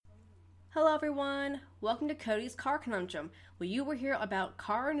Hello everyone, welcome to Cody's Car Conundrum, where you will hear about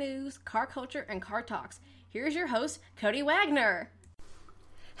car news, car culture, and car talks. Here's your host, Cody Wagner.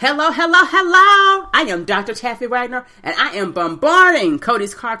 Hello! I am Dr. Taffy Wagner, and I am bombarding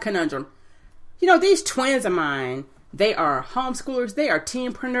Cody's Car Conundrum. You know, these twins of mine, they are homeschoolers, they are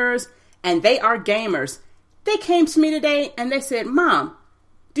teenpreneurs, and they are gamers. They came to me today and they said, Mom,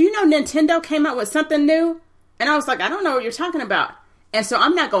 do you know Nintendo came out with something new? And I was like, I don't know what you're talking about. And so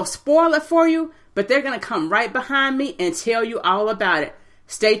I'm not going to spoil it for you, but they're going to come right behind me and tell you all about it.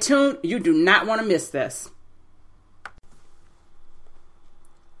 Stay tuned. You do not want to miss this.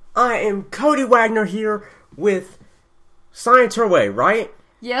 I am Cody Wagner here with Science Her Way, right?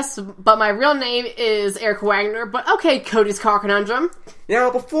 Yes, but my real name is Eric Wagner, but okay, Cody's Car Conundrum.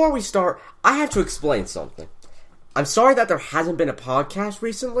 Now, before we start, I have to explain something. I'm sorry that there hasn't been a podcast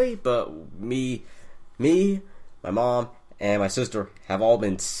recently, but me, my mom, and my sister have all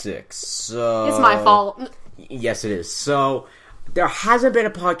been sick, so... It's my fault. Yes, it is. So, there hasn't been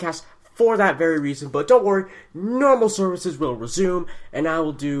a podcast for that very reason, but don't worry, normal services will resume, and I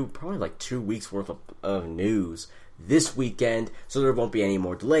will do probably like 2 weeks worth of news this weekend, so there won't be any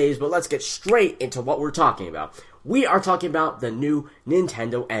more delays, but let's get straight into what we're talking about. We are talking about the new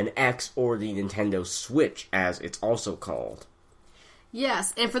Nintendo NX, or the Nintendo Switch, as it's also called.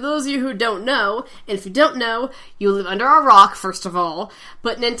 Yes, and for those of you who don't know, and if you don't know, you live under a rock, first of all,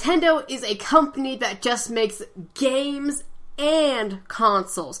 but Nintendo is a company that just makes games and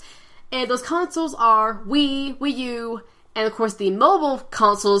consoles. And those consoles are Wii, Wii U, and of course the mobile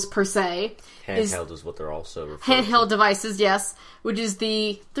consoles per se. Handheld is what they're also referred to. Handheld devices, yes, which is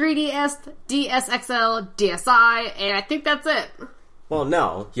the 3DS, DS XL, DSi, and I think that's it. Well,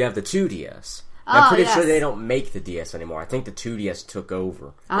 no, you have the 2DS. I'm pretty yes. sure they don't make the DS anymore. I think the 2DS took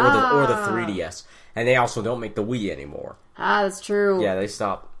over. Or the 3DS. And they also don't make the Wii anymore. That's true. Yeah, they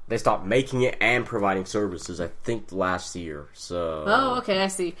stopped making it and providing services, I think, last year. So... Oh, okay, I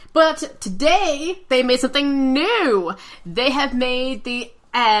see. But today, they made something new. They have made the,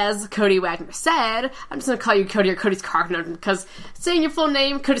 as Cody Wagner said, I'm just going to call you Cody or Cody's Car Conundrum, because saying your full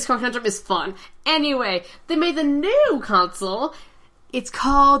name, Cody's Car Conundrum, is fun. Anyway, they made the new console. It's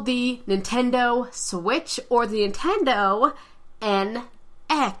called the Nintendo Switch, or the Nintendo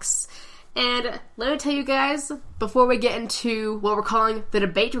NX. And let me tell you guys, before we get into what we're calling the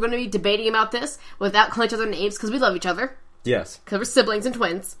debate, we're going to be debating about this without calling each other names, because we love each other. Yes. Because we're siblings and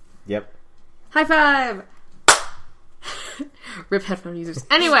twins. Yep. High five! Rip headphone users.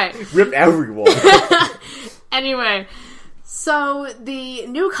 Anyway. Rip everyone. Anyway. So, the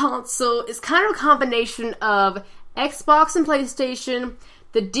new console is kind of a combination of Xbox and PlayStation,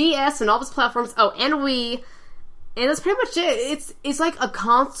 the DS and all its platforms, and Wii, and that's pretty much it. It's like a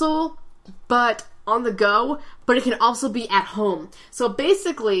console, but on the go, but it can also be at home. So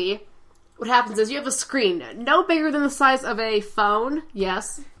basically, what happens is you have a screen, no bigger than the size of a phone,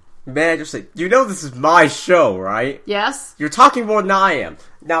 yes. Man, just say, you know this is my show, right? Yes. You're talking more than I am.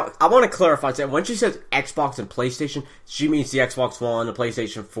 Now, I want to clarify that when she says Xbox and PlayStation, she means the Xbox One, the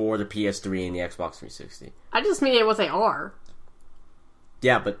PlayStation 4, the PS3, and the Xbox 360. I just mean what they are.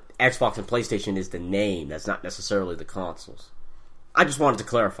 Yeah, but Xbox and PlayStation is the name. That's not necessarily the consoles. I just wanted to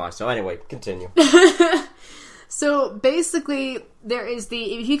clarify. So anyway, continue. So basically, there is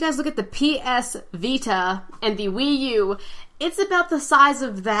if you guys look at the PS Vita and the Wii U, it's about the size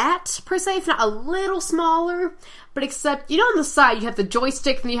of that, per se, if not a little smaller, but except, you know, on the side you have the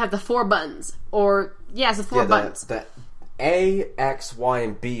joystick and you have the 4 buttons. Or, yeah, it's the 4 buttons. The A, X, Y,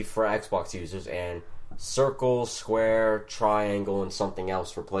 and B for Xbox users, and circle, square, triangle, and something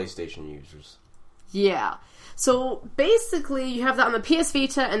else for PlayStation users. Yeah. So, basically, you have that on the PS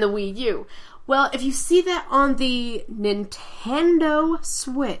Vita and the Wii U. Well, if you see that on the Nintendo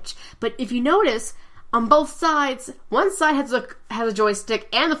Switch, but if you notice, on both sides, one side has a joystick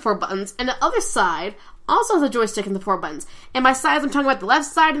and the 4 buttons, and the other side also has a joystick and the 4 buttons. And by sides, I'm talking about the left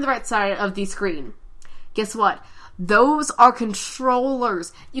side and the right side of the screen. Guess what? Those are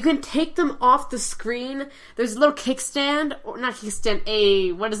controllers. You can take them off the screen. There's a little kickstand, or not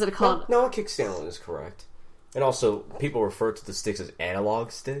kickstand, what is it called? No, a kickstand is correct. And also, people refer to the sticks as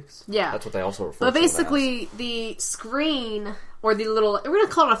analog sticks. Yeah. That's what they also refer to them as. But basically, the screen, or the little... We're going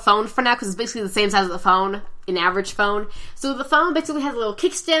to call it a phone for now, because it's basically the same size as the phone, an average phone. So the phone basically has a little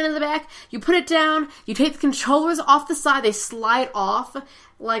kickstand in the back. You put it down, you take the controllers off the side, they slide off,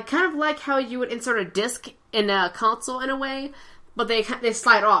 kind of like how you would insert a disc in a console in a way, but they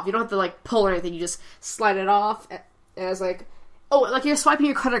slide off. You don't have to, pull or anything, you just slide it off as, like you're swiping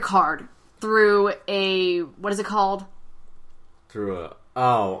your credit card through a, what is it called? Through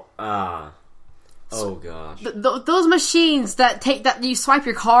a, Oh gosh. Those machines that you swipe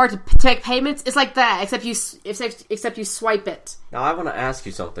your card to make payments, it's like that, except you swipe it. Now I want to ask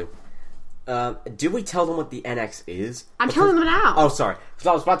you something. Do we tell them what the NX is? I'm telling them now. Oh, sorry. Because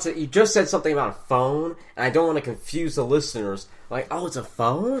I was about to say, you just said something about a phone, and I don't want to confuse the listeners. Like, oh, it's a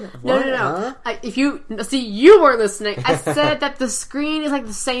phone? What? No. Huh? If you weren't listening. I said that the screen is like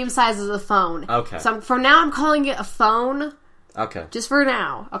the same size as a phone. Okay. So for now, I'm calling it a phone. Okay. Just for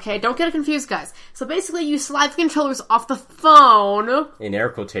now. Okay, don't get confused, guys. So basically, you slide the controllers off the phone. In air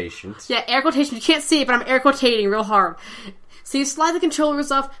quotations. Yeah, air quotation. You can't see it, but I'm air quotating real hard. So you slide the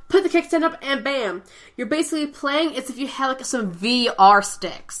controllers off, put the kickstand up, and bam. You're basically playing as if you had like some VR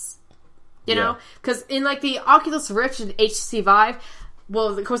sticks. You know? Because in like the Oculus Rift and HTC Vive,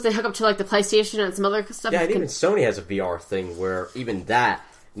 well, of course they hook up to like the PlayStation and some other stuff. Yeah, and even Sony has a VR thing where even that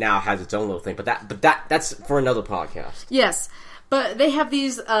now has its own little thing. But that's for another podcast. Yes. But they have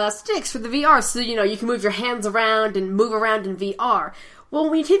these sticks for the VR, so you can move your hands around and move around in VR. Well,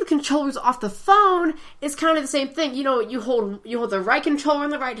 when you take the controllers off the phone, it's kind of the same thing. You hold the right controller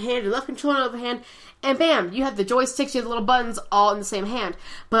in the right hand, the left controller in the other hand, and bam, you have the joysticks, you have the little buttons all in the same hand.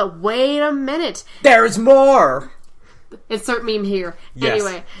 But wait a minute. There's more! Insert meme here. Yes.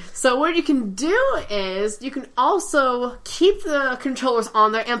 Anyway, so what you can do is you can also keep the controllers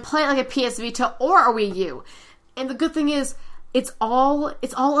on there and play it like a PS Vita or a Wii U. And the good thing is, it's all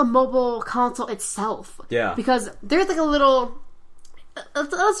a mobile console itself. Yeah. Because there's like a little...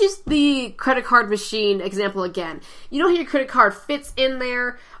 Let's use the credit card machine example again. You know how your credit card fits in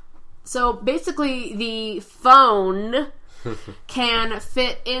there? So basically, the phone can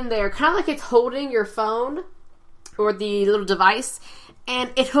fit in there, kind of like it's holding your phone or the little device, and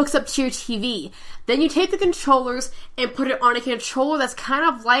it hooks up to your TV. Then you take the controllers and put it on a controller that's kind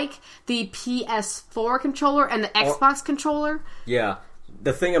of like the PS4 controller and the Xbox controller. Yeah.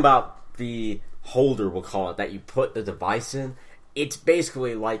 The thing about the holder, we'll call it, that you put the device in, it's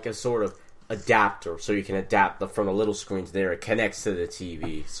basically like a sort of adapter, so you can adapt from the little screens there. It connects to the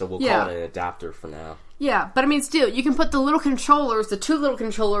TV, so we'll call it an adapter for now. Yeah, but I mean, still, you can put the little controllers, the two little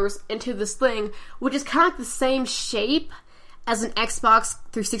controllers, into this thing, which is kind of like the same shape as an Xbox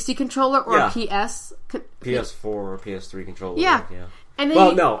 360 controller or a PS4 or PS3 controller. Yeah. And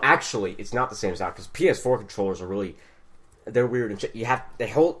then no, actually, it's not the same as that, because PS4 controllers are they're weird and shit.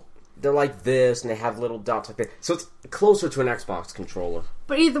 They're like this, and they have little dots like that. So it's closer to an Xbox controller.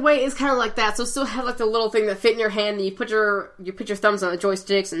 But either way, it's kind of like that. So it still have like the little thing that fit in your hand, and you put your thumbs on the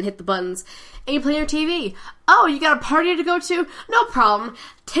joysticks and hit the buttons, and you play your TV. Oh, you got a party to go to? No problem.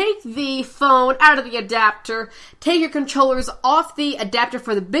 Take the phone out of the adapter. Take your controllers off the adapter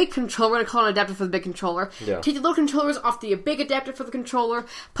for the big controller. We're going to call it an adapter for the big controller. Yeah. Take the little controllers off the big adapter for the controller.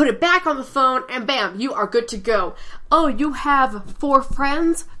 Put it back on the phone, and bam, you are good to go. Oh, you have 4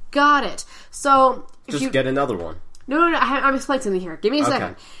 friends? Got it. So Just get another one. No, I'm explaining something here. Give me a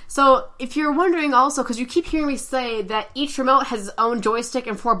second. So, if you're wondering also, because you keep hearing me say that each remote has its own joystick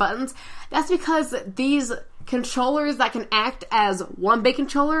and 4 buttons, that's because these controllers that can act as one big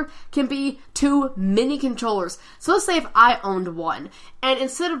controller can be 2 mini controllers. So let's say if I owned one, and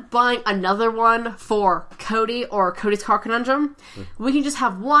instead of buying another one for Cody or Cody's Car Conundrum, we can just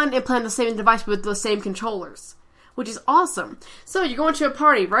have one and play on the same device with the same controllers. Which is awesome. So you're going to a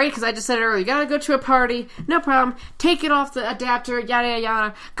party, right? Because I just said it earlier. You gotta go to a party. No problem. Take it off the adapter. Yada, yada,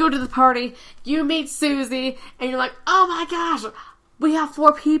 yada. Go to the party. You meet Susie. And you're like, oh my gosh. We have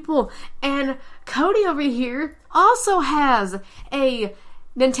 4 people. And Cody over here also has a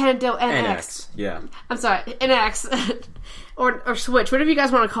Nintendo NX. Yeah. I'm sorry. NX. or Switch. Whatever you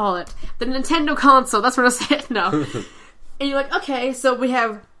guys want to call it. The Nintendo console. That's what I said. No. And you're like, okay. So we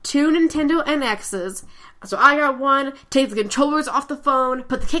have 2 Nintendo NXs. So I got one, take the controllers off the phone,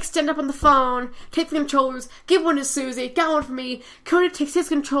 put the kickstand up on the phone, take the controllers, give one to Susie, got one for me, Cody takes his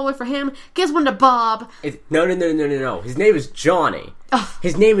controller for him, gives one to Bob. No. His name is Johnny.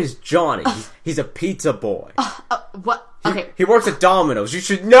 His name is Johnny. He's a pizza boy. What? Okay. He works at Domino's. You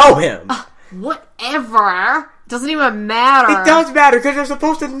should know him. Whatever. Doesn't even matter. It does matter, because you're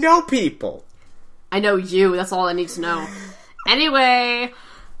supposed to know people. I know you. That's all I need to know. Anyway,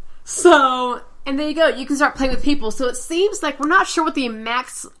 so... And there you go. You can start playing with people. So it seems like we're not sure what the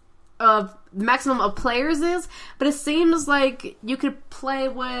maximum of players is, but it seems like you could play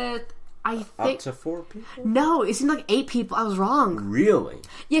with, I think... Up to 4 people? No, it seemed like 8 people. I was wrong. Really?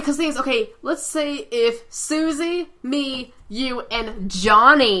 Yeah, because the thing is, okay, let's say if Susie, me, you, and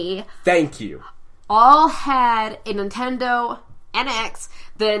Johnny... Thank you. ...all had a Nintendo NX,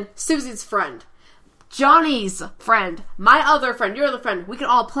 then Susie's friend, Johnny's friend, my other friend, your other friend, we can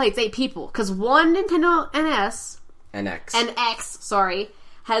all play. It's 8 people. Because one Nintendo NX,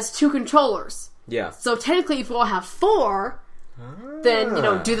 has 2 controllers. Yeah. So technically, if we all have 4,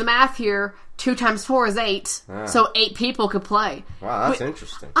 then, do the math here. 2 times 4 is 8. So 8 people could play. Wow, that's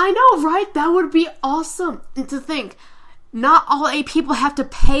interesting. I know, right? That would be awesome. And to think, not all 8 people have to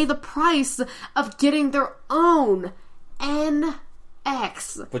pay the price of getting their own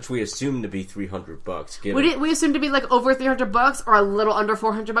NX. Which we assume to be $300. We assume to be like over $300 or a little under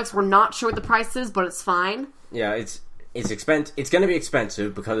 $400. We're not sure what the price is, but it's fine. Yeah, it's expensive. It's going to be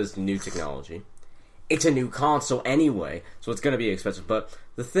expensive because it's new technology. It's a new console anyway, so it's going to be expensive. But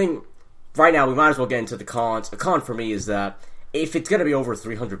the thing, right now, we might as well get into the cons. A con for me is that if it's going to be over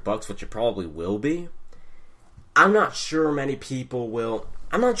 $300, which it probably will be, I'm not sure many people are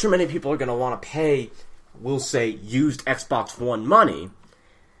going to want to pay, we'll say, used Xbox One money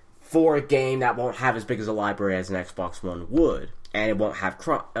for a game that won't have as big as a library as an Xbox One would, and it won't have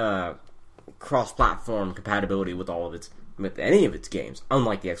cross-platform compatibility with any of its games,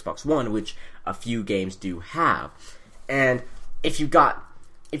 unlike the Xbox One, which a few games do have. And if you got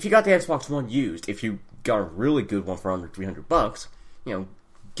the Xbox One used, if you got a really good one for under $300,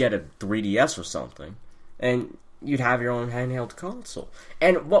 get a 3DS or something, and you'd have your own handheld console.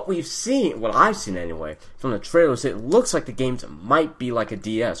 And what I've seen anyway, from the trailers, it looks like the games might be like a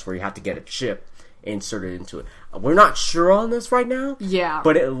DS, where you have to get a chip inserted into it. We're not sure on this right now. Yeah.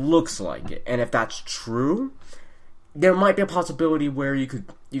 But it looks like it. And if that's true, there might be a possibility where you could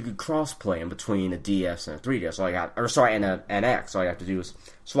cross-play in between a DS and a 3DS. And an NX. All you have to do is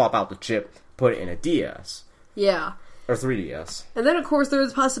swap out the chip, put it in a DS. Yeah. Or 3DS. And then, of course, there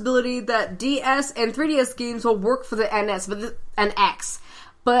is a possibility that DS and 3DS games will work for the NX.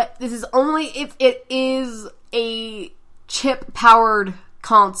 But this is only if it is a chip-powered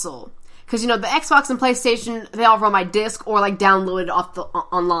console. Because, the Xbox and PlayStation, they all run by disc or, downloaded off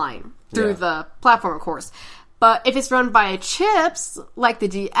online. Through the platform, of course. But if it's run by chips, like the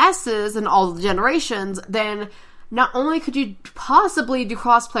DS's and all the generations, then not only could you possibly do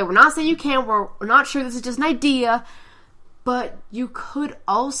crossplay, we're not saying you can, we're not sure, this is just an idea, but you could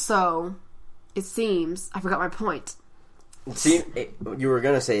also, it seems, I forgot my point. You were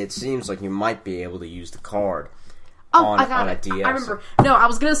going to say it seems like you might be able to use the card on a DS. I remember. No, I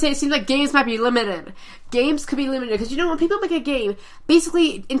was going to say it seems like games might be limited. Games could be limited, because when people make a game,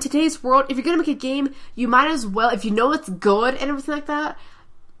 basically, in today's world, if you're going to make a game, you might as well, if you know it's good and everything like that,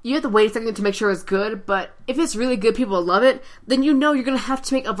 you have to wait a second to make sure it's good, but if it's really good, people will love it, then you're going to have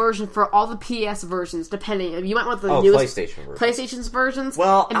to make a version for all the PS versions, depending. You might want the newest PlayStation's versions,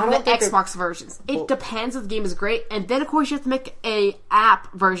 and the Xbox versions. It depends if the game is great, and then, of course, you have to make a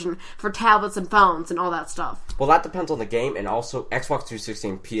app version for tablets and phones and all that stuff. Well, that depends on the game, and also Xbox 360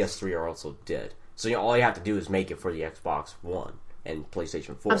 and PS3 are also dead. So all you have to do is make it for the Xbox One and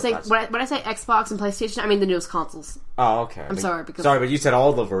PlayStation 4. I'm saying, when I say Xbox and PlayStation, I mean the newest consoles. Oh, okay. Sorry, but you said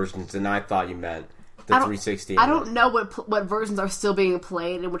all the versions, and I thought you meant the 360. I don't know what versions are still being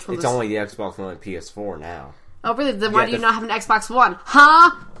played and which ones. It's only the Xbox One and PS4 now. Oh, really? Then why do you not have an Xbox One?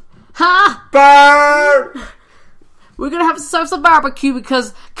 Huh? Burn! We're gonna have to serve some barbecue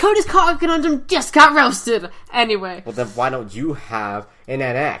because Cody's Car Conundrum just got roasted. Anyway. Well, then why don't you have an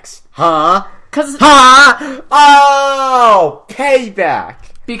NX? Huh? Oh! Payback!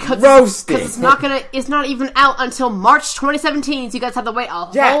 Because roasting! Because it's not even out until March 2017, so you guys have to wait a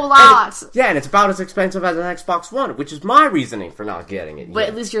whole lot. And it's about as expensive as an Xbox One, which is my reasoning for not getting it yet. But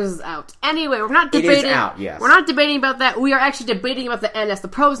at least yours is out. Anyway, we're not debating... It is out, yes. We're not debating about that. We are actually debating about the NS, the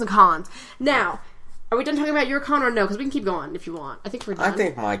pros and cons. Now... Are we done talking about your con or no? Because we can keep going if you want. I think we're done. I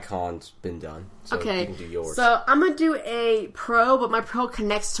think my con's been done. So okay. You can do yours. So I'm going to do a pro, but my pro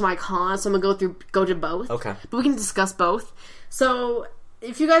connects to my con, so I'm going to go to both. Okay. But we can discuss both. So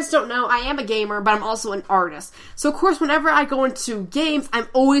if you guys don't know, I am a gamer, but I'm also an artist. So of course, whenever I go into games, I'm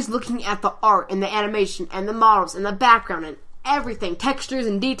always looking at the art and the animation and the models and the background and everything. Textures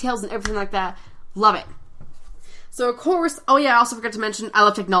and details and everything like that. Love it. So, of course, I also forgot to mention, I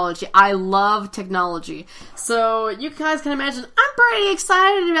love technology. I love technology. So, you guys can imagine, I'm pretty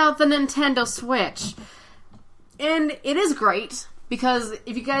excited about the Nintendo Switch. And it is great, because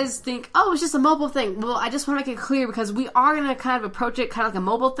if you guys think, it's just a mobile thing, well, I just want to make it clear, because we are going to kind of approach it kind of like a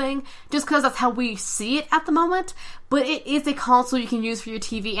mobile thing, just because that's how we see it at the moment. But it is a console you can use for your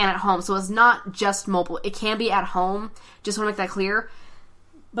TV and at home, so it's not just mobile. It can be at home, just want to make that clear.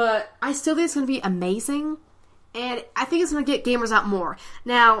 But I still think it's going to be amazing. And I think it's going to get gamers out more.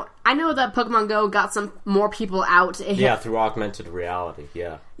 Now, I know that Pokemon Go got some more people out. Through augmented reality,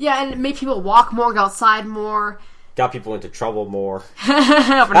 yeah. Yeah, and it made people walk more, go outside more. Got people into trouble more.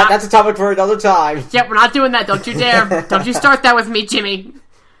 That's a topic for another time. Yep, we're not doing that. Don't you dare. Don't you start that with me, Jimmy.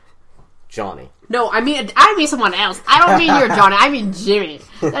 Johnny. No, I mean someone else. I don't mean you're Johnny. I mean Jimmy.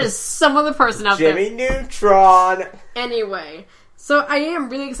 That is some other person out there. Jimmy Neutron. Anyway, so I am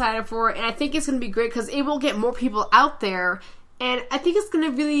really excited for it, and I think it's going to be great because it will get more people out there, and I think it's going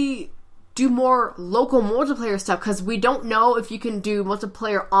to really do more local multiplayer stuff because we don't know if you can do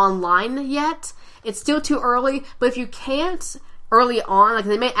multiplayer online yet. It's still too early, but if you can't early on, like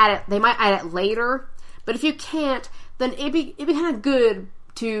they might add it later. But if you can't, then it'd be kind of good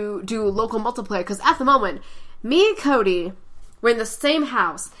to do local multiplayer because at the moment, me and Cody were in the same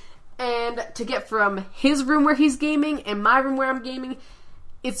house, and to get from his room where he's gaming and my room where I'm gaming,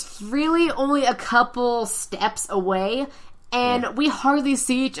 it's really only a couple steps away. And we hardly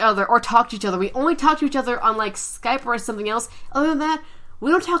see each other or talk to each other. We only talk to each other on, like, Skype or something else. Other than that, we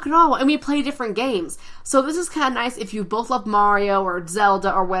don't talk at all. And we play different games. So this is kind of nice if you both love Mario or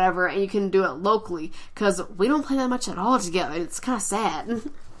Zelda or whatever, and you can do it locally. Because we don't play that much at all together. It's kind of sad.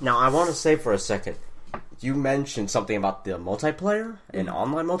 Now, I want to say for a second, you mentioned something about the multiplayer and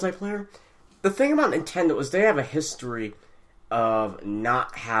online multiplayer. The thing about Nintendo is they have a history of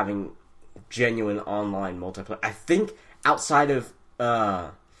not having genuine online multiplayer. I think outside of,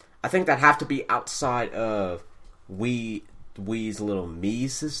 I think that have to be outside of Wii's little Mii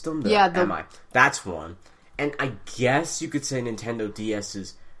system. That's one. And I guess you could say Nintendo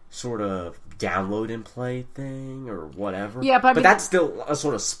DS's sort of download and play thing or whatever. Yeah, but that's still a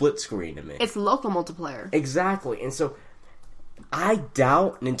sort of split screen to me. It's local multiplayer. Exactly. And so I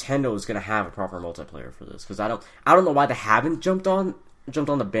doubt Nintendo is going to have a proper multiplayer for this because I don't know why they haven't jumped on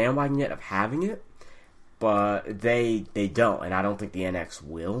the bandwagon yet of having it. But they don't, and I don't think the NX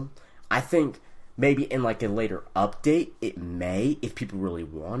will. I think maybe in like a later update, it may, if people really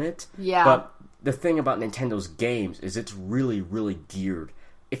want it. Yeah. But the thing about Nintendo's games is it's really, really geared.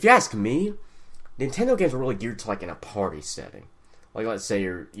 If you ask me, Nintendo games are really geared to like in a party setting. Like let's say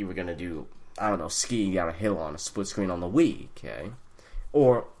you were going to do, I don't know, skiing down a hill on a split screen on the Wii, okay?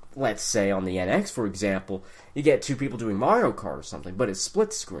 Or let's say on the NX, for example, you get two people doing Mario Kart or something, but it's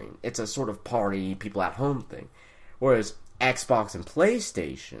split screen. It's a sort of party, people at home thing. Whereas Xbox and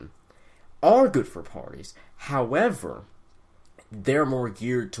PlayStation are good for parties. However, they're more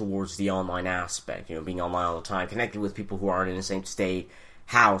geared towards the online aspect, being online all the time, connecting with people who aren't in the same state,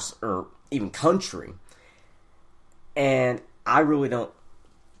 house, or even country. And I really don't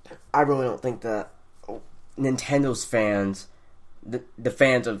think that Nintendo's fans, the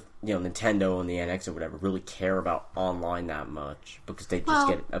fans of Nintendo and the NX or whatever, really care about online that much because they just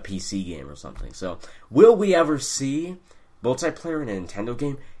get a PC game or something. So, will we ever see multiplayer in a Nintendo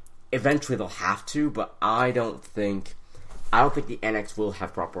game? Eventually, they'll have to, but I don't think the NX will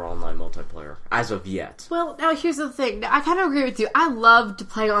have proper online multiplayer as of yet. Well, now here's the thing. Now, I kind of agree with you. I love to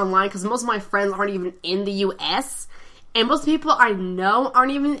play online because most of my friends aren't even in the U.S. And most people I know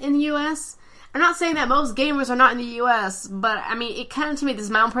aren't even in the U.S. I'm not saying that most gamers are not in the U.S., but, I mean, it kind of, to me, this is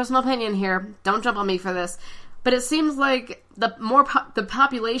my own personal opinion here. Don't jump on me for this. But it seems like the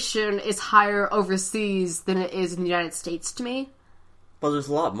population is higher overseas than it is in the United States to me. Well, there's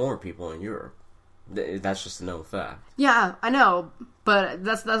a lot more people in Europe. That's just a known fact. Yeah, I know, but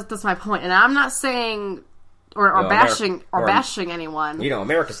that's my point. And I'm not saying or bashing anyone.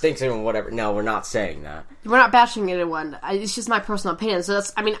 America stinks and whatever. No, we're not saying that. We're not bashing anyone. It's just my personal opinion. So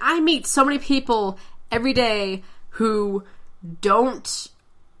I meet so many people every day who don't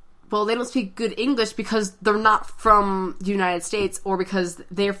speak good English because they're not from the United States or because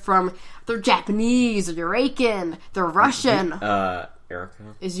they're Japanese or Eurasian, they're Russian.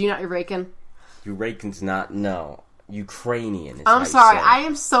 Erica? Is you not Eurasian? Eurasian's not, no. Ukrainian. I'm sorry. I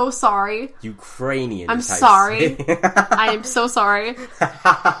am so sorry. Ukrainian. I'm sorry. I am so sorry.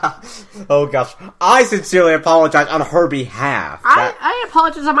 Oh gosh. I sincerely apologize on her behalf. I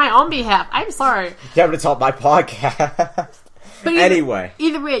apologize on my own behalf. I'm sorry. You haven't taught my podcast. But anyway.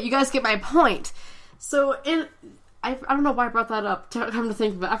 Either way, you guys get my point. So, I don't know why I brought that up. Come to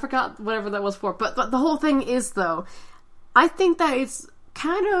think of it. I forgot whatever that was for. But the whole thing is, though, I think that it's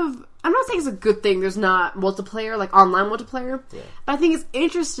kind of... I'm not saying it's a good thing there's not multiplayer, like online multiplayer. Yeah. But I think it's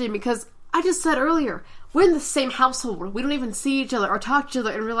interesting because I just said earlier, we're in the same household. We don't even see each other or talk to each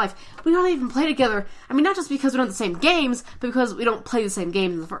other in real life. We don't even play together. I mean, not just because we don't have the same games, but because we don't play the same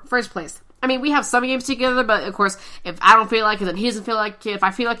games in the first place. I mean, we have some games together, but of course, if I don't feel like it, then he doesn't feel like it. If I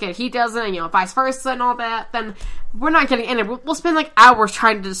feel like it, he doesn't, and vice versa and all that, then we're not getting in it. We'll spend like hours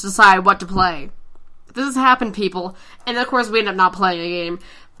trying to decide what to play. This has happened, people. And of course, we end up not playing a game.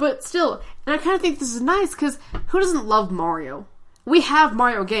 But still, and I kind of think this is nice, because who doesn't love Mario? We have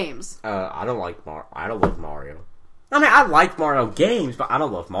Mario games. I don't love Mario. I mean, I like Mario games, but I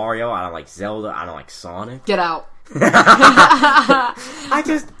don't love Mario. I don't like Zelda. I don't like Sonic. Get out. The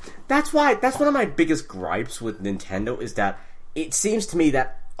that's one of my biggest gripes with Nintendo is that it seems to me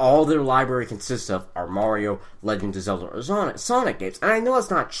that all their library consists of are Mario, Legend of Zelda, or Sonic games. And I know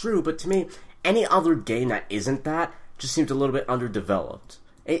that's not true, but to me, any other game that isn't that just seems a little bit underdeveloped.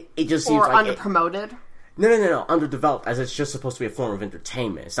 It just seems like... Or underpromoted? No. Underdeveloped, as it's just supposed to be a form of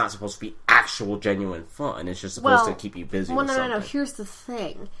entertainment. It's not supposed to be actual, genuine fun. It's just supposed to keep you busy with something. No. Here's the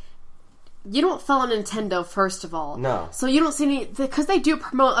thing. You don't follow Nintendo, first of all. No. So you don't see any... Because they do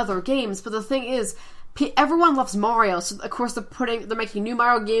promote other games, but the thing is... Everyone loves Mario, so of course they're making new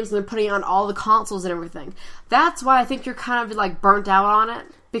Mario games and they're putting it on all the consoles and everything. That's why I think you're kind of like burnt out on it,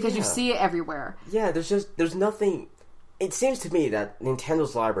 because you see it everywhere. Yeah, there's nothing. It seems to me that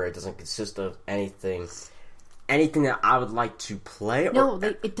Nintendo's library doesn't consist of anything that I would like to play.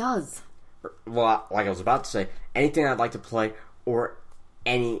 It does. Well, like I was about to say, anything I'd like to play, or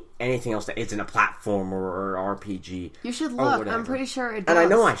anything else that isn't a platform or RPG. You should look. I'm pretty sure it does. And I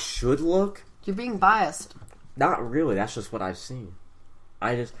know I should look. You're being biased. Not really. That's just what I've seen.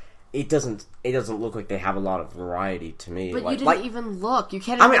 It doesn't look like they have a lot of variety to me. But you didn't even look. You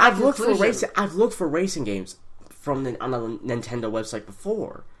can't. Even I've looked for racing games on the Nintendo website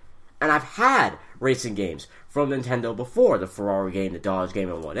before, and I've had racing games from Nintendo before, the Ferrari game, the Dodge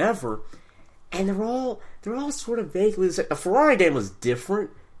game, and whatever. And they're all sort of vaguely the same. The Ferrari game was different,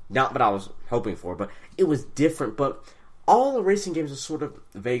 not what I was hoping for, but it was different. But all the racing games are sort of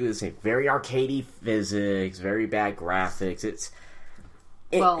vaguely the same. Very arcadey physics, very bad graphics.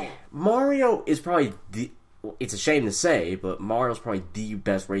 Mario is probably it's a shame to say, but Mario's probably the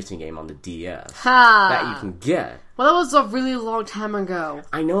best racing game on the DS that you can get. Well, that was a really long time ago.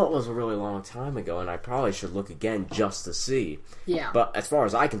 I know it was a really long time ago, and I probably should look again just to see. Yeah. But as far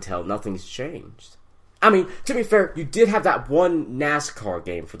as I can tell, nothing's changed. I mean, to be fair, you did have that one NASCAR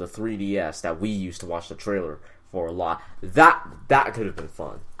game for the 3DS that we used to watch the trailer for a lot. That could have been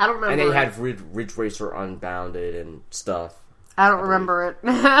fun. I don't remember. And then you had Ridge Racer Unbounded and stuff. I don't remember it.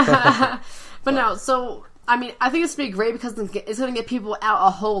 But no, so, I mean, I think it's going to be great because it's going to get people out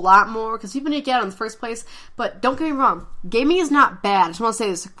a whole lot more, because people need to get out in the first place. But don't get me wrong, gaming is not bad. I just want to say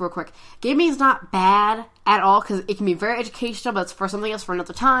this real quick. Gaming is not bad at all, because it can be very educational, but it's for something else for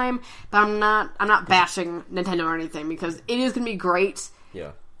another time. But I'm not bashing Nintendo or anything, because it is going to be great.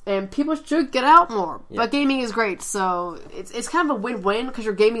 Yeah. And people should get out more. Yeah. But gaming is great, so it's kind of a win-win, because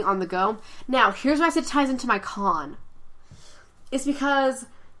you're gaming on the go. Now, here's why I said it ties into my con. It's because,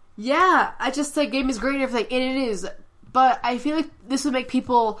 yeah, I just said gaming is great and everything, and it is. But I feel like this would make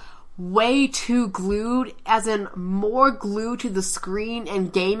people way too glued, as in more glued to the screen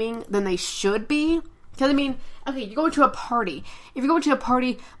and gaming than they should be. Because, I mean, okay, you're going to a party. If you're going to a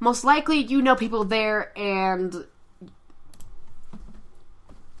party, most likely you know people there, and...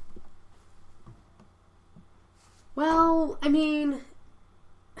 Well, I mean,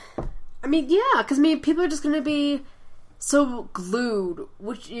 yeah, because, people are just going to be so glued,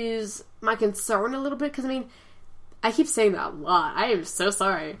 which is my concern a little bit, because, I keep saying that a lot. I am so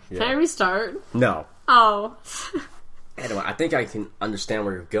sorry. Yeah. Can I restart? No. Oh. Anyway, I think I can understand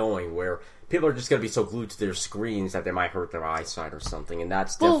where you're going, where people are just going to be so glued to their screens that they might hurt their eyesight or something, and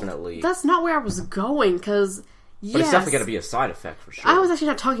that's definitely... That's not where I was going, because... Yes, but it's definitely going to be a side effect, for sure. I was actually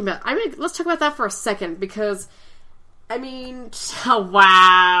not talking about... let's talk about that for a second, because... oh,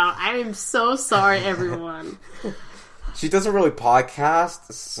 wow. I am so sorry, everyone. She doesn't really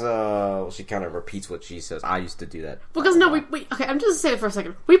podcast, so she kind of repeats what she says. I used to do that. Because, okay, I'm just going to say it for a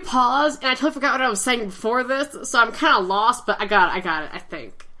second. We paused, and I totally forgot what I was saying before this, so I'm kind of lost, but I got it, I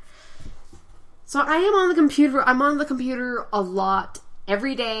think. So I am on the computer. I'm on the computer a lot,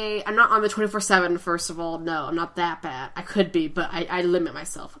 every day. I'm not on the 24/7, first of all. No, I'm not that bad. I could be, but I limit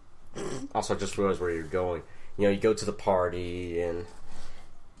myself. Also, I just realized where you're going. You go to the party, and...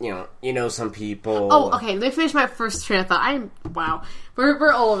 You know some people. Oh, okay. Let me finish my first train of thought. Wow.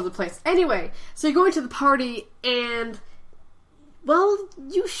 We're all over the place. Anyway, so you're going to the party, and, well,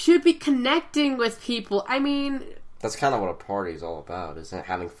 you should be connecting with people. That's kind of what a party is all about, isn't it?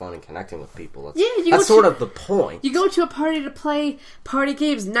 Having fun and connecting with people. That's sort of the point. You go to a party to play party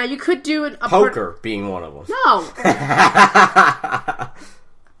games. Now, you could do poker being one of them. No.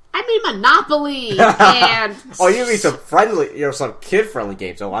 Monopoly, and... Oh, you mean some kid-friendly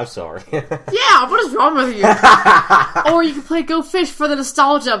games. Oh, I'm sorry. Yeah, what is wrong with you? Or you can play Go Fish for the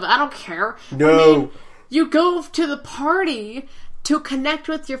nostalgia of it. I don't care. No. You go to the party to connect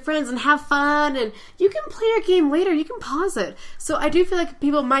with your friends and have fun, and you can play your game later. You can pause it. So I do feel like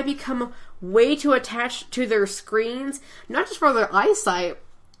people might become way too attached to their screens, not just for their eyesight,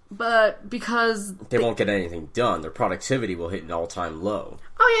 but because they won't get anything done. Their productivity will hit an all-time low.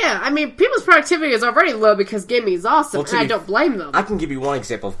 Oh yeah, I mean, people's productivity is already low because gaming is awesome, and I don't blame them. I can give you one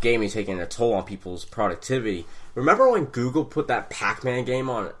example of gaming taking a toll on people's productivity. Remember when Google put that Pac-Man game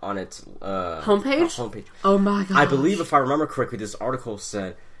on its homepage? Oh my god! I believe, if I remember correctly, this article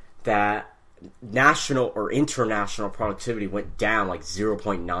said that national or international productivity went down like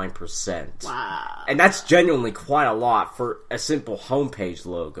 0.9%. Wow. And that's genuinely quite a lot for a simple homepage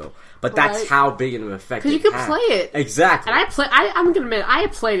logo. But that's how big of an effect it has. Because you can play it. Exactly. And I'm going to admit, I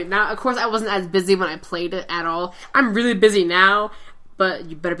played it. Now, of course, I wasn't as busy when I played it at all. I'm really busy now. But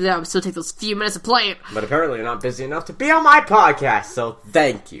you better be there. I would still take those few minutes to play it. But apparently you're not busy enough to be on my podcast, so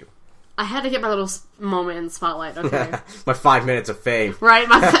thank you. I had to get my little moment in the spotlight, okay? My 5 minutes of fame. Right,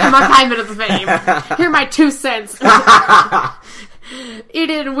 my 5 minutes of fame. Here are my 2 cents. Eat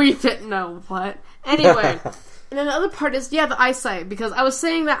it and weep it. No, what? Anyway. And then the other part is, the eyesight. Because I was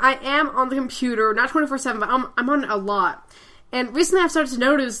saying that I am on the computer, not 24/7, but I'm on it a lot. And recently I've started to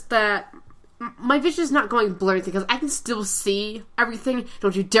notice that my vision is not going blurry because I can still see everything.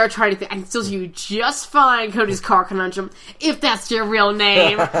 Don't you dare try anything. I can still see you just fine, Cody's Car Conundrum, if that's your real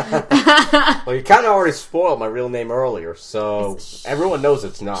name. Well, you kind of already spoiled my real name earlier, so everyone knows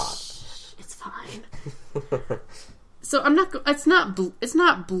it's not. It's fine. So I'm not. It's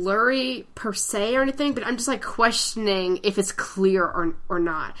not blurry per se or anything, but I'm just like questioning if it's clear or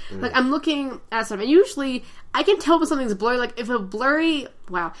not. Like I'm looking at something, and usually I can tell when something's blurry. Like if a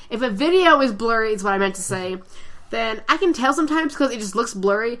video is blurry, is what I meant to say. Then I can tell sometimes because it just looks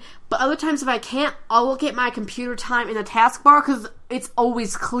blurry. But other times, if I can't, I'll look at my computer time in the taskbar because it's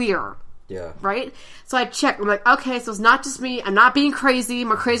always clear. Yeah. Right. So I check. I'm like, okay, so it's not just me. I'm not being crazy.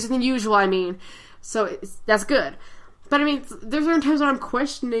 More crazy than usual. I mean, so that's good. But I mean, there's certain times when I'm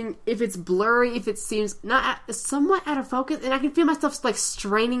questioning if it's blurry, if it seems somewhat out of focus, and I can feel myself like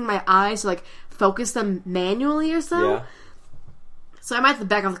straining my eyes to like focus them manually or so. Yeah. So I might have to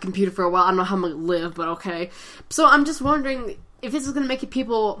back off the computer for a while. I don't know how I'm going to live, but okay. So I'm just wondering if this is going to make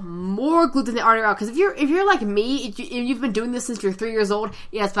people more glued than they already are. Because if you're like me, if you've been doing this since you're 3 years old,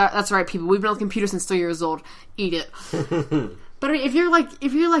 yes, that's right, people. We've been on the computer since 3 years old. Eat it. But I mean, if you're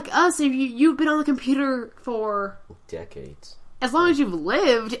like us, if you've been on the computer for decades, as long as you've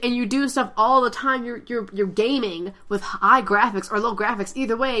lived and you do stuff all the time, you're gaming with high graphics or low graphics.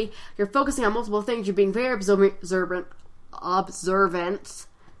 Either way, you're focusing on multiple things. You're being very observant.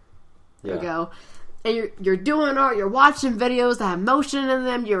 There we go. And you're doing art. You're watching videos that have motion in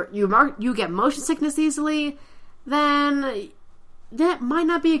them. You get motion sickness easily. Then that might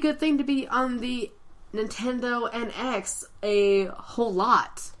not be a good thing to be on the Nintendo NX a whole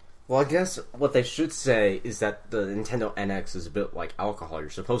lot. Well, I guess what they should say is that the Nintendo NX is a bit like alcohol. You're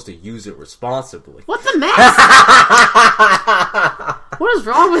supposed to use it responsibly. What the mess? What is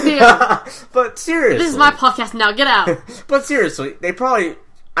wrong with you? But seriously. This is my podcast now. Get out. But seriously, they probably...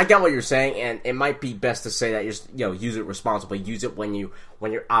 I get what you're saying, and it might be best to say that use it responsibly. Use it when you're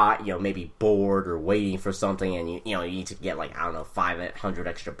maybe bored or waiting for something, and you need to get 500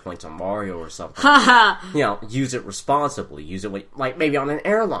 extra points on Mario or something. Use it responsibly. Use it maybe on an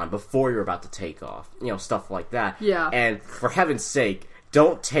airline before you're about to take off. Stuff like that. Yeah. And for heaven's sake,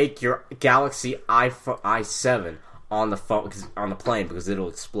 don't take your Galaxy i7 on the plane because it'll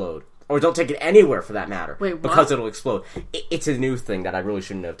explode. Or don't take it anywhere for that matter. Wait, what? Because it'll explode. It's a new thing that I really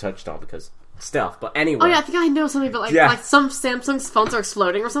shouldn't have touched on because stuff. But anyway. Oh yeah, I think I know something, but like some Samsung's phones are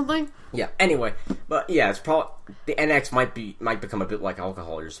exploding or something. Yeah. Anyway, but yeah, it's probably the NX might become a bit like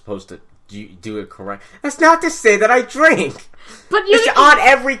alcohol. You're supposed to do it correct. That's not to say that I drink. But it's on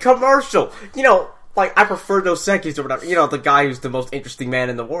every commercial. I prefer Dos Equis or whatever. The guy who's the most interesting man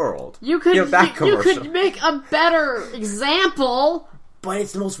in the world. You could make a better example. But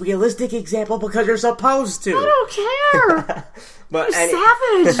it's the most realistic example because you're supposed to. I don't care. But you're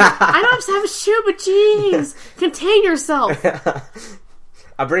savage. I know I'm savage too, but jeez. Contain yourself.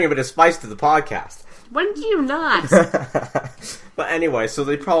 I bring a bit of spice to the podcast. When do you not? But anyway, so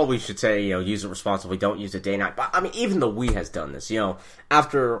they probably should say, use it responsibly, don't use it day and night. But, I mean, even the Wii has done this,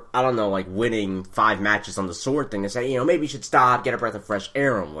 after, I don't know, winning 5 matches on the sword thing, they say, maybe you should stop, get a breath of fresh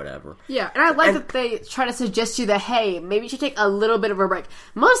air and whatever. Yeah, and I like that they try to suggest you that, hey, maybe you should take a little bit of a break.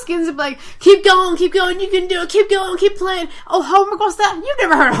 Most kids are like, keep going, you can do it, keep going, keep playing. Oh, homework, what's that? You've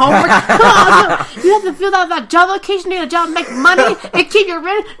never heard of homework. Come on, you have to fill out that job application, get a job, make money, and keep your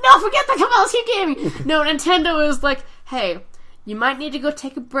rent. No, forget that, come on, let's keep gaming. No, Nintendo is like, hey, you might need to go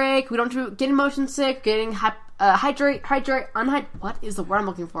take a break. We don't get motion sick, getting what is the word I'm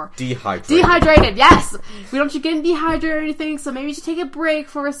looking for? Dehydrated. Yes. We don't want you getting dehydrated or anything, so maybe you should take a break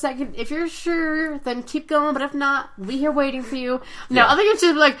for a second. If you're sure, then keep going, but if not, we'll be here waiting for you. No, I think it's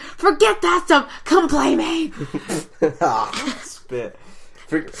just like, forget that stuff, come play me. Spit.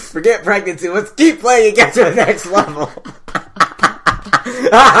 Forget pregnancy, let's keep playing and get to the next level.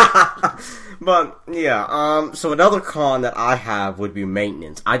 But, yeah, so another con that I have would be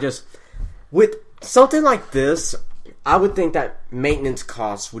maintenance. With something like this, I would think that maintenance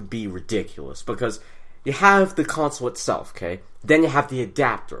costs would be ridiculous, because you have the console itself, okay? Then you have the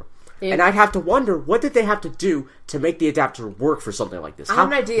adapter. Yeah. And I'd have to wonder, what did they have to do to make the adapter work for something like this? I have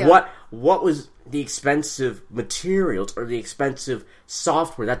an idea. What was the expensive materials or the expensive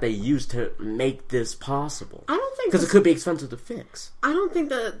software that they used to make this possible? I don't think... Because it could be expensive to fix. I don't think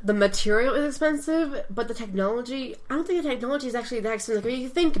the material is expensive, but the technology... I don't think the technology is actually that expensive. If you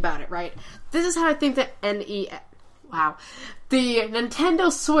think about it, right? This is how I think that the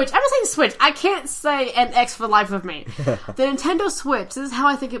Nintendo Switch... I'm not saying Switch. I can't say NX for the life of me. The Nintendo Switch, this is how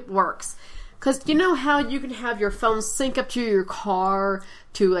I think it works. Because you know how you can have your phone sync up to your car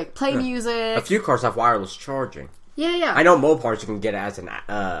to, like, play music? A few cars have wireless charging. Yeah. I know Mopars you can get it as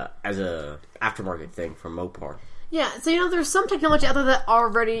a aftermarket thing from Mopar. Yeah, so you know there's some technology out there that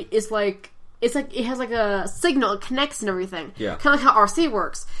already is like... It's like, it has like a signal, it connects and everything. Yeah. Kind of like how RC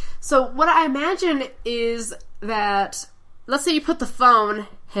works. So what I imagine is that, let's say you put the phone,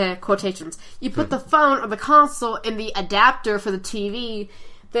 quotations, you put the phone or the console in the adapter for the TV,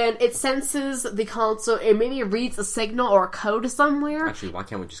 then it senses the console, it maybe reads a signal or a code somewhere. Actually, why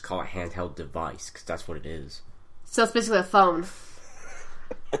can't we just call it a handheld device? Because that's what it is. So it's basically a phone.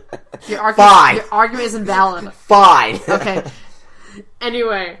 Your argument is invalid. Fine. Okay.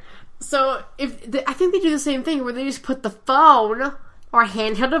 Anyway, so I think they do the same thing where they just put the phone or a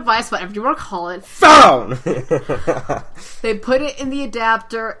handheld device, whatever you want to call it. Phone! They put it in the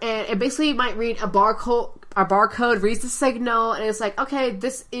adapter, and it basically might read a barcode, reads the signal, and it's like, okay,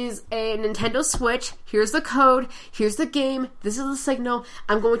 this is a Nintendo Switch, here's the code, here's the game, this is the signal,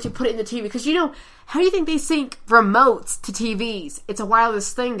 I'm going to put it in the TV. Because, you know, how do you think they sync remotes to TVs? It's a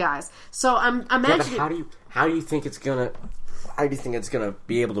wireless thing, guys. So I'm imagining... Yeah, but how do you think it's gonna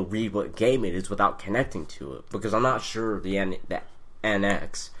be able to read what game it is without connecting to it? Because I'm not sure the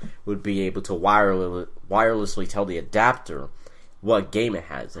NX would be able to wirelessly tell the adapter what game it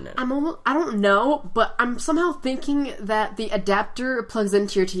has in it. I don't know, but I'm somehow thinking that the adapter plugs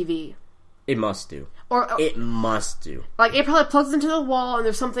into your TV. It must do. It must do. Like, it probably plugs into the wall, and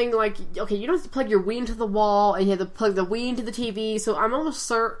there's something like, okay, you don't have to plug your Wii into the wall, and you have to plug the Wii into the TV, so I'm almost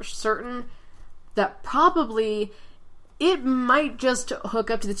certain that probably it might just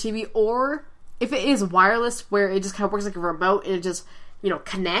hook up to the TV, or if it is wireless, where it just kind of works like a remote, and it just, you know,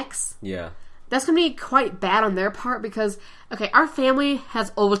 connects. Yeah. That's going to be quite bad on their part because, okay, our family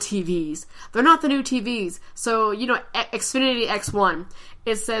has old TVs. They're not the new TVs. So, you know, Xfinity X1,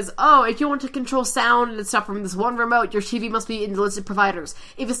 it says, oh, if you want to control sound and stuff from this one remote, your TV must be in the listed providers.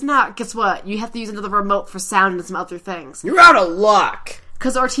 If it's not, guess what? You have to use another remote for sound and some other things. You're out of luck!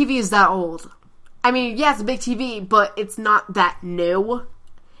 Because our TV is that old. I mean, yeah, it's a big TV, but it's not that new.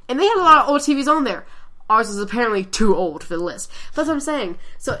 And they had a lot of old TVs on there. Ours is apparently too old for the list. That's what I'm saying.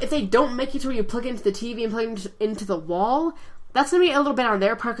 So if they don't make it to where you plug it into the TV and plug it into the wall, that's going to be a little bit on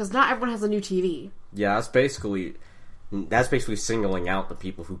their part because not everyone has a new TV. Yeah, that's basically singling out the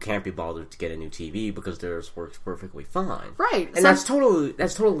people who can't be bothered to get a new TV because theirs works perfectly fine. Right. And that's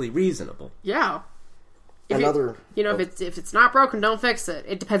totally reasonable. Yeah. If it's not broken, don't fix it.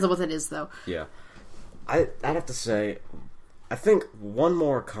 It depends on what it is, though. Yeah. I'd have to say, I think one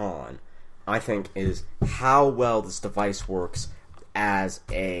more con, I think, is how well this device works as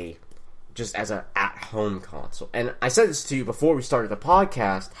an at-home console. And I said this to you before we started the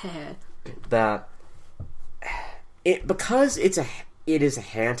podcast, that because it is a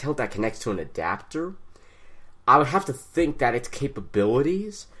handheld that connects to an adapter, I would have to think that its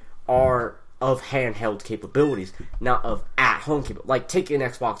capabilities are of handheld capabilities, not of at-home capabilities. Like, take an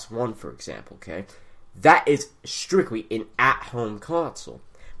Xbox One, for example, okay? That is strictly an at-home console.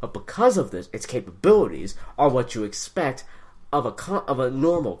 But because of this, its capabilities are what you expect of a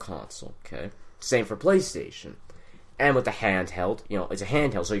normal console, okay? Same for PlayStation. And with the handheld, it's a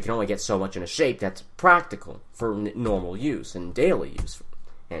handheld, so you can only get so much in a shape that's practical for normal use and daily use,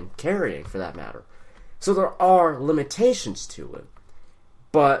 and carrying, for that matter. So there are limitations to it.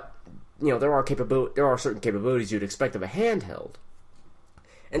 But, there are certain capabilities you'd expect of a handheld.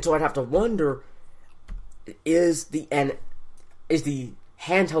 And so I'd have to wonder, is the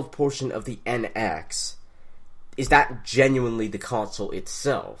handheld portion of the NX, is that genuinely the console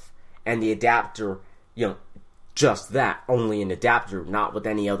itself? And the adapter, just that, only an adapter, not with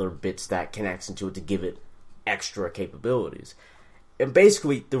any other bits that connects into it to give it extra capabilities. And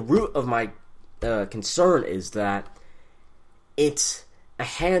basically, the root of my concern is that it's a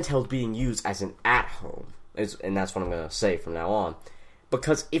handheld being used as an at-home, and that's what I'm going to say from now on.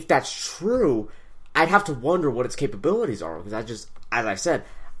 Because if that's true, I'd have to wonder what its capabilities are, because as I said,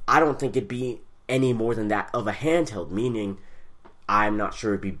 I don't think it'd be any more than that of a handheld, meaning I'm not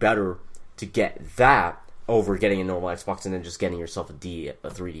sure it'd be better to get that over getting a normal Xbox and then just getting yourself a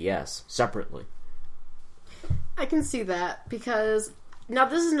 3DS separately. I can see that, because now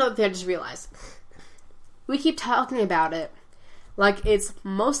this is another thing I just realized. We keep talking about it like it's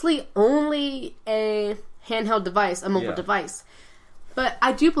mostly only a handheld device, a mobile device. But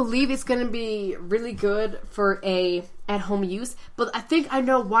I do believe it's going to be really good for a at-home use. But I think I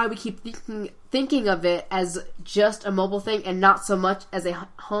know why we keep thinking of it as just a mobile thing and not so much as a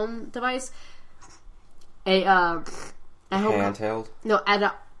home device. At-home handheld? No,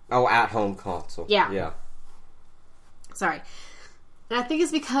 at-home console. Yeah. Sorry. And I think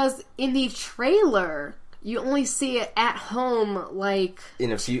it's because in the trailer, you only see it at home, like...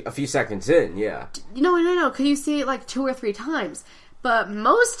 In a few seconds in, yeah. No, because you see it like 2 or 3 times. But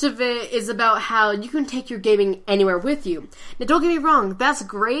most of it is about how you can take your gaming anywhere with you. Now, don't get me wrong, that's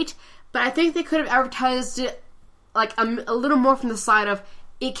great, but I think they could have advertised it like a little more from the side of,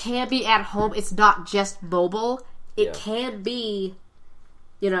 it can be at home, it's not just mobile, it can be,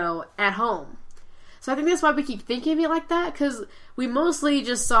 at home. So I think that's why we keep thinking of it like that, because we mostly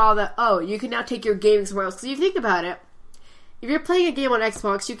just saw that, you can now take your gaming somewhere else. Because if you think about it, if you're playing a game on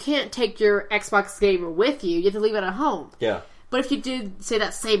Xbox, you can't take your Xbox game with you, you have to leave it at home. Yeah. But if you did, say,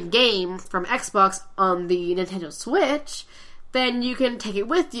 that same game from Xbox on the Nintendo Switch, then you can take it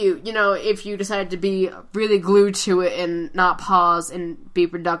with you, if you decide to be really glued to it and not pause and be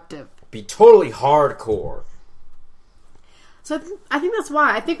productive. Be totally hardcore. So I think that's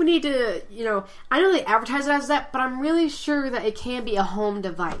why. I think we need to, I know they advertise it as that, but I'm really sure that it can be a home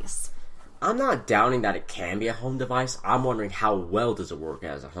device. I'm not doubting that it can be a home device. I'm wondering how well does it work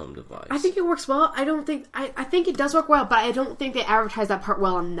as a home device. I think it works well. I think it does work well, but I don't think they advertise that part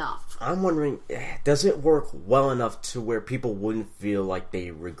well enough. I'm wondering, does it work well enough to where people wouldn't feel like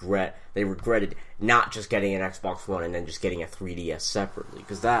they regretted not just getting an Xbox One and then just getting a 3DS separately?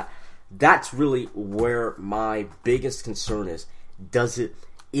 Because that's really where my biggest concern is.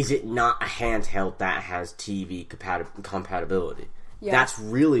 Is it not a handheld that has TV compatibility? Yeah. That's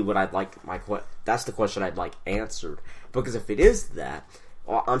really what I'd like. That's the question I'd like answered. Because if it is that,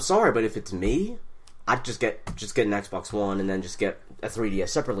 well, I'm sorry, but if it's me, I'd just get an Xbox One and then just get a 3DS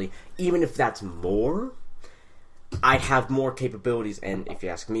separately. Even if that's more, I'd have more capabilities and, if you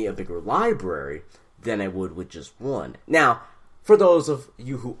ask me, a bigger library than I would with just one. Now, for those of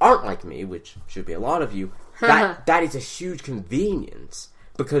you who aren't like me, which should be a lot of you, that is a huge convenience.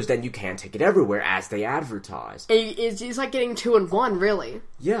 Because then you can take it everywhere as they advertise. It's like getting 2 in 1, really.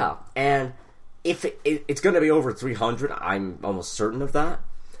 Yeah, and if it's going to be over 300, I'm almost certain of that.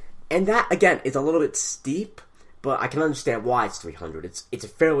 And that, again, is a little bit steep, but I can understand why it's 300. It's a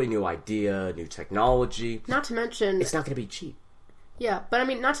fairly new idea, new technology. Not to mention... It's not going to be cheap. Yeah, but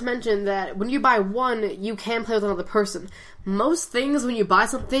not to mention that when you buy one, you can play with another person. Most things, when you buy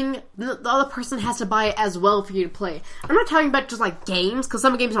something, the other person has to buy it as well for you to play. I'm not talking about just, games, because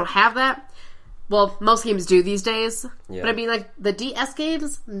some games don't have that. Well, most games do these days. Yeah. But the DS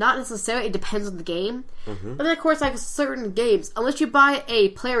games, not necessarily. It depends on the game. Mm-hmm. But then, of course, certain games, unless you buy a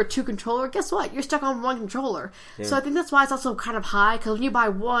player or 2 controller, guess what? You're stuck on one controller. Yeah. So I think that's why it's also kind of high, because when you buy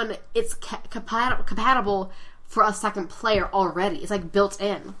one, it's compatible for a second player already. It's built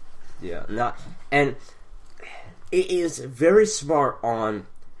in. Yeah, and it is very smart on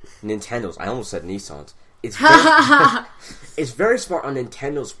Nintendo's. I almost said Nissan's. It's very smart on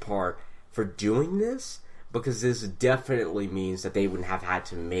Nintendo's part for doing this, because this definitely means that they wouldn't have had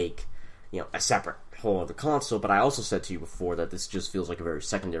to make, a separate whole other console. But I also said to you before that this just feels like a very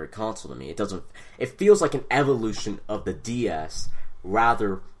secondary console to me. It feels like an evolution of the DS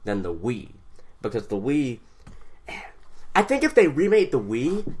rather than the Wii, because the Wii, I think if they remade the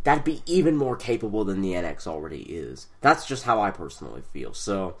Wii, that'd be even more capable than the NX already is. That's just how I personally feel.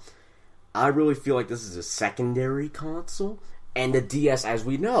 So, I really feel like this is a secondary console. And the DS, as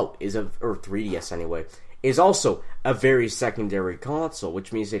we know, or 3DS anyway, is also a very secondary console,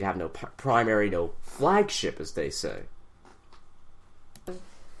 which means they'd have no primary, no flagship, as they say.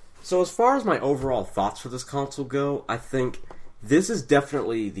 So as far as my overall thoughts for this console go, I think this is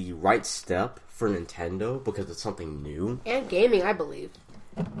definitely the right step for Nintendo, because it's something new. And gaming, I believe.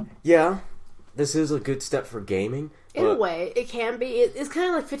 Yeah. this is a good step for gaming. In a way, it can be. It's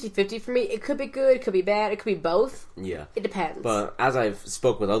kind of like 50-50 for me. It could be good, it could be bad, it could be both. Yeah. It depends. But as I've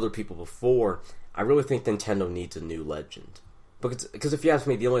spoke with other people before, I really think Nintendo needs a new legend. Because if you ask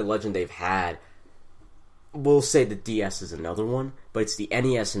me, the only legend they've had, we'll say the DS is another one, but it's the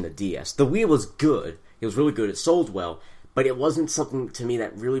NES and the DS. The Wii was good. It was really good. It sold well. But it wasn't something to me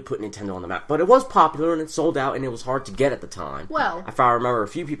that really put Nintendo on the map. But it was popular and it sold out and it was hard to get at the time. Well, if I remember a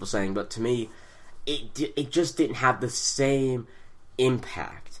few people saying, but to me, it just didn't have the same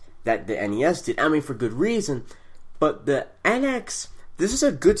impact that the NES did. I mean, for good reason. But the NX, this is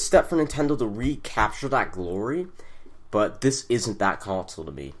a good step for Nintendo to recapture that glory. But this isn't that console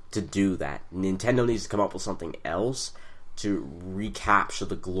to me to do that. Nintendo needs to come up with something else to recapture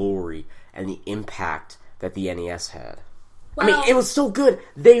the glory and the impact that the NES had. Well, I mean, it was so good,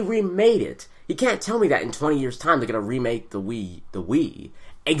 they remade it. You can't tell me that in 20 years' time they're going to remake the Wii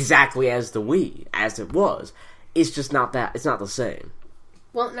exactly as the Wii, as it was. It's just not that, it's not the same.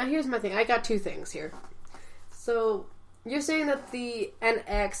 Well, now here's my thing. I got two things here. So, you're saying that the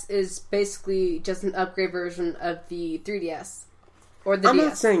NX is basically just an upgrade version of the 3DS? Or the I'm DS?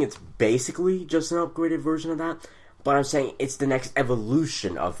 not saying it's basically just an upgraded version of that, but I'm saying it's the next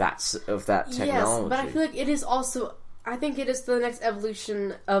evolution of that technology. Yes, but I feel like it is also... I think it is the next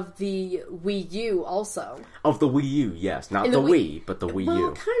evolution of the Wii U also. Of the Wii U, yes. Not the Wii, but the Wii U.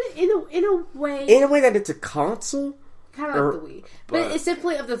 Well, kind of in a way... In a way that it's a console? Kind of like the Wii. But it's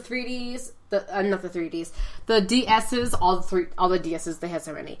simply of the 3Ds... not the 3Ds. The DSs, all the DSs, they had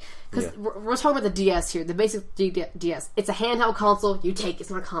so many. Because we're talking about the DS here, the basic DS. It's a handheld console, you take it. It's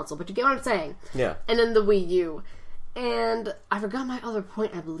not a console, but you get what I'm saying. Yeah. And then the Wii U. And I forgot my other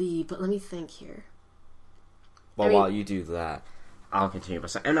point, I believe, but let me think here. Well, while you do that, I'll continue.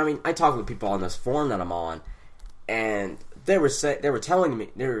 And I mean, I talked with people on this forum that I'm on, and they were saying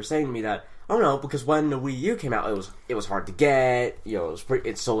to me that, oh no, because when the Wii U came out, it was hard to get. You know,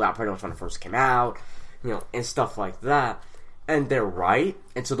 it sold out pretty much when it first came out. You know, and stuff like that. And they're right.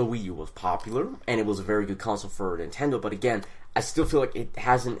 And so the Wii U was popular, and it was a very good console for Nintendo. But again, I still feel like it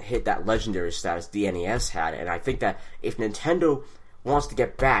hasn't hit that legendary status the NES had. And I think that if Nintendo wants to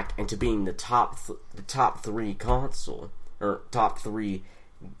get back into being the top three console, or top three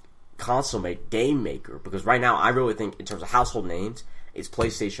console game maker, because right now I really think in terms of household names, it's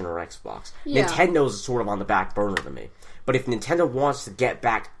PlayStation or Xbox. Yeah. Nintendo's sort of on the back burner to me. But if Nintendo wants to get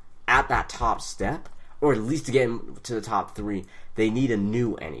back at that top step, or at least to get to the top three, they need a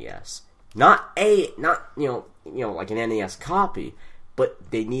new NES. Not like an NES copy,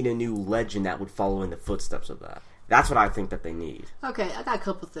 but they need a new legend that would follow in the footsteps of that. That's what I think that they need. Okay, I got a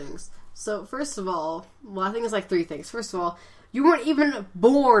couple things. So, first of all, I think it's like three things. First of all, you weren't even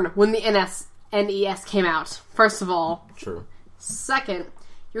born when the NES came out. First of all. True. Second,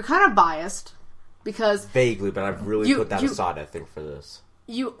 you're kind of biased because... Vaguely, but I've really put that aside, I think, for this.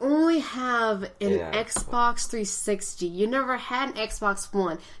 You only have an Xbox 360. You never had an Xbox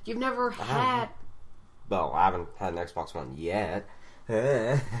One. You've never had... Well, I haven't had an Xbox One yet.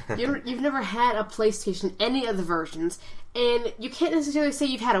 You've never had a PlayStation, any of the versions, and you can't necessarily say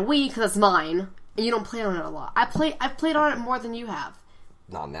you've had a Wii because it's mine, and you don't play on it a lot. I've played on it more than you have.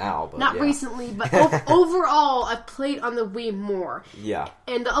 Not now, but not recently, but overall, I've played on the Wii more. Yeah.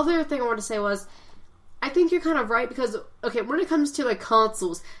 And the other thing I wanted to say was, I think you're kind of right because, okay, when it comes to like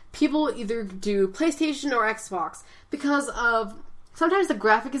consoles, people either do PlayStation or Xbox because of sometimes the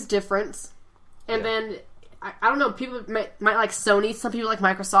graphic is different, and then. I don't know, people might like Sony, some people like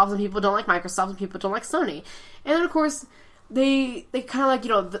Microsoft, some people don't like Microsoft, some people don't like Sony. And then, of course, they kind of like,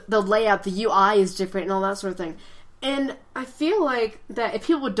 you know, the layout, the UI is different and all that sort of thing. And I feel like that if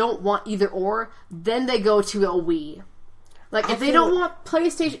people don't want either or, then they go to a Wii. Like, if they don't want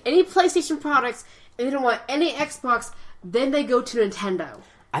any PlayStation products, and they don't want any Xbox, then they go to Nintendo.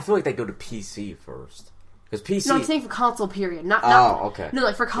 I feel like they go to PC first. Because PC... No, I'm saying for console, period. Not okay. No,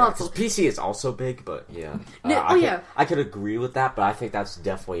 like for console. Yeah, PC is also big, but yeah. I could agree with that, but I think that's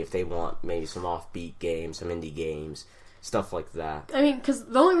definitely if they want maybe some offbeat games, some indie games, stuff like that. I mean, because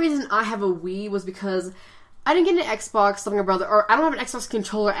the only reason I have a Wii was because I didn't get an Xbox, something or brother, or I don't have an Xbox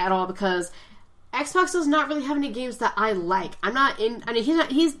controller at all because Xbox does not really have any games that I like. I'm not in... I mean,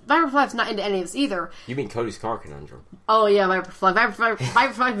 Viper5's not into any of this either. You mean Cody's Car Conundrum? Oh, yeah, Viper5.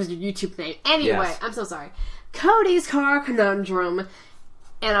 Viper5 was your YouTube name. Anyway, yes. I'm so sorry. Cody's Car Conundrum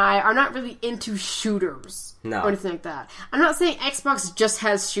and I are not really into shooters. No. Or anything like that. I'm not saying Xbox just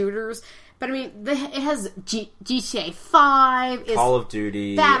has shooters, but I mean, it has GTA 5. Call of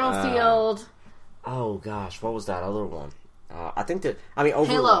Duty. Battlefield. Oh, gosh, what was that other one? I think that... I mean,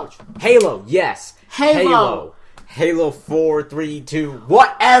 Overwatch. Halo, yes. Halo 4, 3, 2,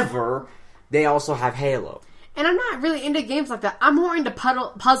 whatever. they also have Halo. And I'm not really into games like that. I'm more into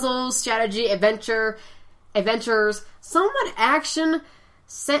puzzles, strategy, adventures, somewhat action.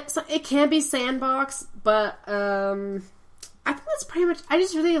 It can be sandbox, but I think that's pretty much... I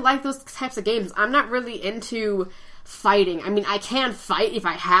just really like those types of games. I'm not really into fighting. I mean, I can fight if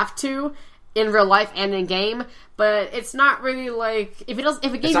I have to, in real life and in game, but it's not really like... If a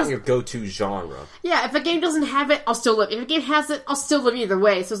game it's not your go-to genre. Yeah, if a game doesn't have it, I'll still live. If a game has it, I'll still live either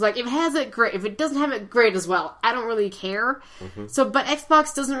way. So it's like, if it has it, great. If it doesn't have it, great as well. I don't really care. Mm-hmm. But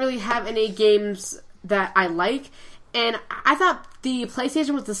Xbox doesn't really have any games that I like. And I thought the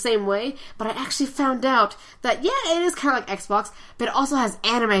PlayStation was the same way, but I actually found out that, yeah, it is kind of like Xbox, but it also has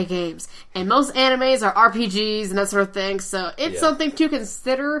anime games. And most animes are RPGs and that sort of thing, so it's something to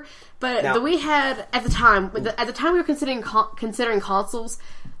consider. But now, the Wii had, at the time we were considering consoles,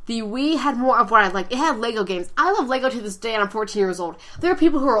 the Wii had more of what I like. It had Lego games. I love Lego to this day, and I'm 14 years old. There are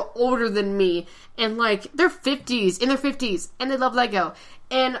people who are older than me, and, like, they're in their 50s, and they love Lego.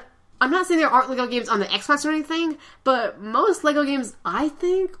 And I'm not saying there aren't Lego games on the Xbox or anything, but most Lego games, I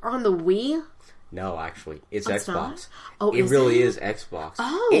think, are on the Wii. No, actually, it's Xbox. Not? Oh, it really is Xbox.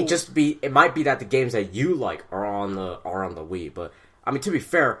 Oh, it might be that the games that you like are on the Wii, but I mean, to be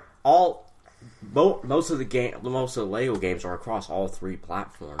fair, most of the Lego games are across all three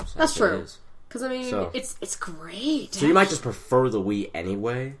platforms. That's true. Because I mean, it's great. So you might just prefer the Wii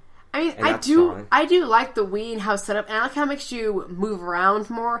anyway. I mean, I do like the Wii and how it's set up, and I like how it makes you move around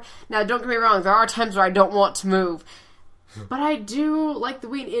more. Now, don't get me wrong, there are times where I don't want to move. But I do like the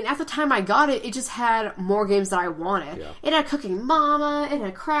Wii, and at the time I got it, it just had more games that I wanted. Yeah. It had Cooking Mama, it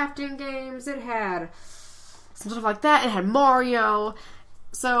had crafting games, it had some stuff like that, it had Mario.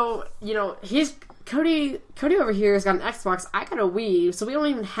 So, you know, Cody over here has got an Xbox, I got a Wii, so we don't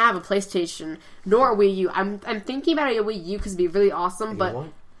even have a PlayStation, nor a Wii U. I'm thinking about a Wii U because it'd be really awesome, but...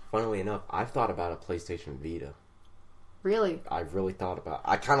 What? Funnily enough, I've thought about a PlayStation Vita. Really? I've really thought about it.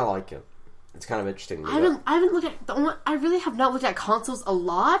 I kind of like it. It's kind of interesting. I haven't looked at... I really have not looked at consoles a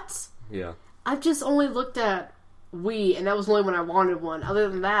lot. Yeah. I've just only looked at Wii, and that was only when I wanted one. Other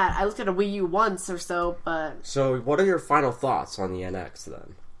than that, I looked at a Wii U once or so, but... So, what are your final thoughts on the NX,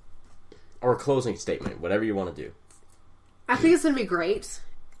 then? Or a closing statement, whatever you want to do. I think it's going to be great.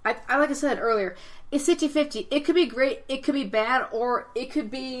 I like I said earlier, it's 50-50. It could be great, it could be bad, or it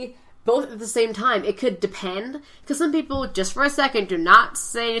could be both at the same time. It could depend, because some people, just for a second, do not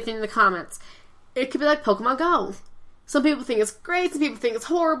say anything in the comments. It could be like Pokemon Go. Some people think it's great, some people think it's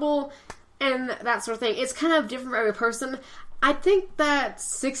horrible, and that sort of thing. It's kind of different for every person. I think that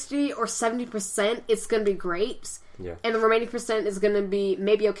 60 or 70% it's going to be great, and the remaining percent is going to be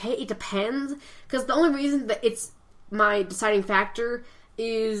maybe okay. It depends, because the only reason that it's my deciding factor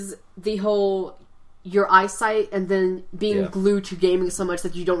is the whole your eyesight and then being glued to gaming so much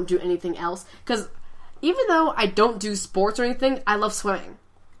that you don't do anything else. Because even though I don't do sports or anything, I love swimming.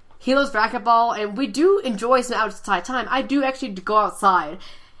 He loves racquetball, and we do enjoy some outside time. I do actually go outside.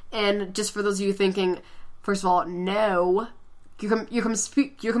 And just for those of you thinking, first of all, no, your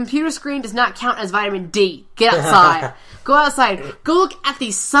computer screen does not count as vitamin D. Get outside. Go outside. Go look at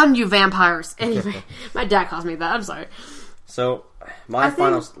the sun, you vampires. Anyway, my dad calls me that. I'm sorry. So,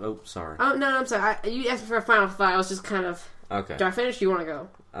 final... Oh, sorry. Oh, no, I'm sorry. You asked me for a final thought. I was just kind of... Okay. Do I finish or do you want to go?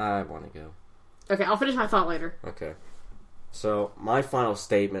 I want to go. Okay, I'll finish my thought later. Okay. So, my final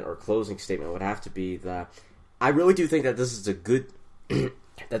statement or closing statement would have to be that I really do think that this is a good... that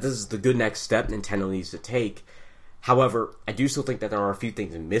this is the good next step Nintendo needs to take. However, I do still think that there are a few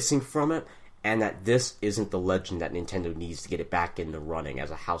things missing from it, and that this isn't the legend that Nintendo needs to get it back in the running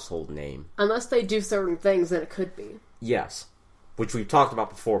as a household name. Unless they do certain things, then it could be. Yes. Which we've talked about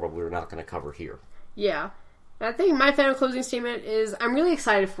before, but we're not going to cover here. Yeah. I think my final closing statement is I'm really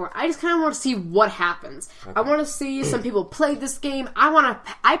excited for it. I just kind of want to see what happens. Okay. I want to see some people play this game.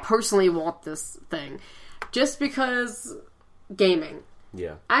 I personally want this thing. Just because gaming.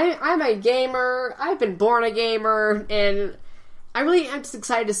 Yeah. I'm a gamer. I've been born a gamer, and I really am just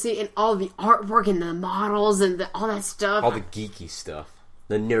excited to see all the artwork and the models and all that stuff. All the geeky stuff.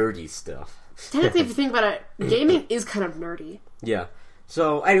 The nerdy stuff. Technically, if you think about it, gaming is kind of nerdy. Yeah.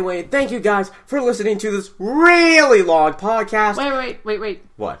 So, anyway, thank you guys for listening to this really long podcast. Wait.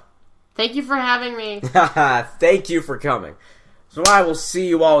 What? Thank you for having me. Thank you for coming. So I will see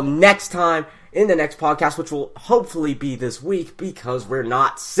you all next time in the next podcast, which will hopefully be this week because we're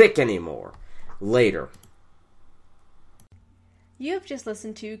not sick anymore. Later. You have just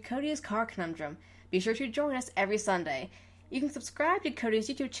listened to Cody's Car Conundrum. Be sure to join us every Sunday. You can subscribe to Cody's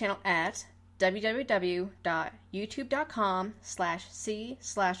YouTube channel at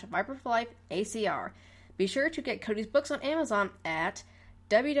www.youtube.com/c/ViperForLifeACR. Be sure to get Cody's books on Amazon at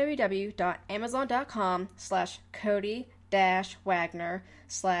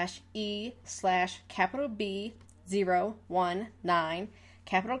www.amazon.com/Cody-Wagner/E/B019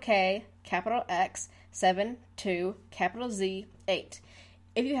 K, X, 72, Z, 8.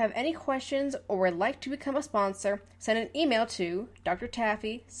 If you have any questions or would like to become a sponsor, send an email to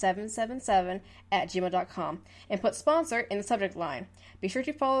drtaffy777@gmail.com and put sponsor in the subject line. Be sure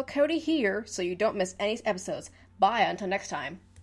to follow Cody here so you don't miss any episodes. Bye until next time.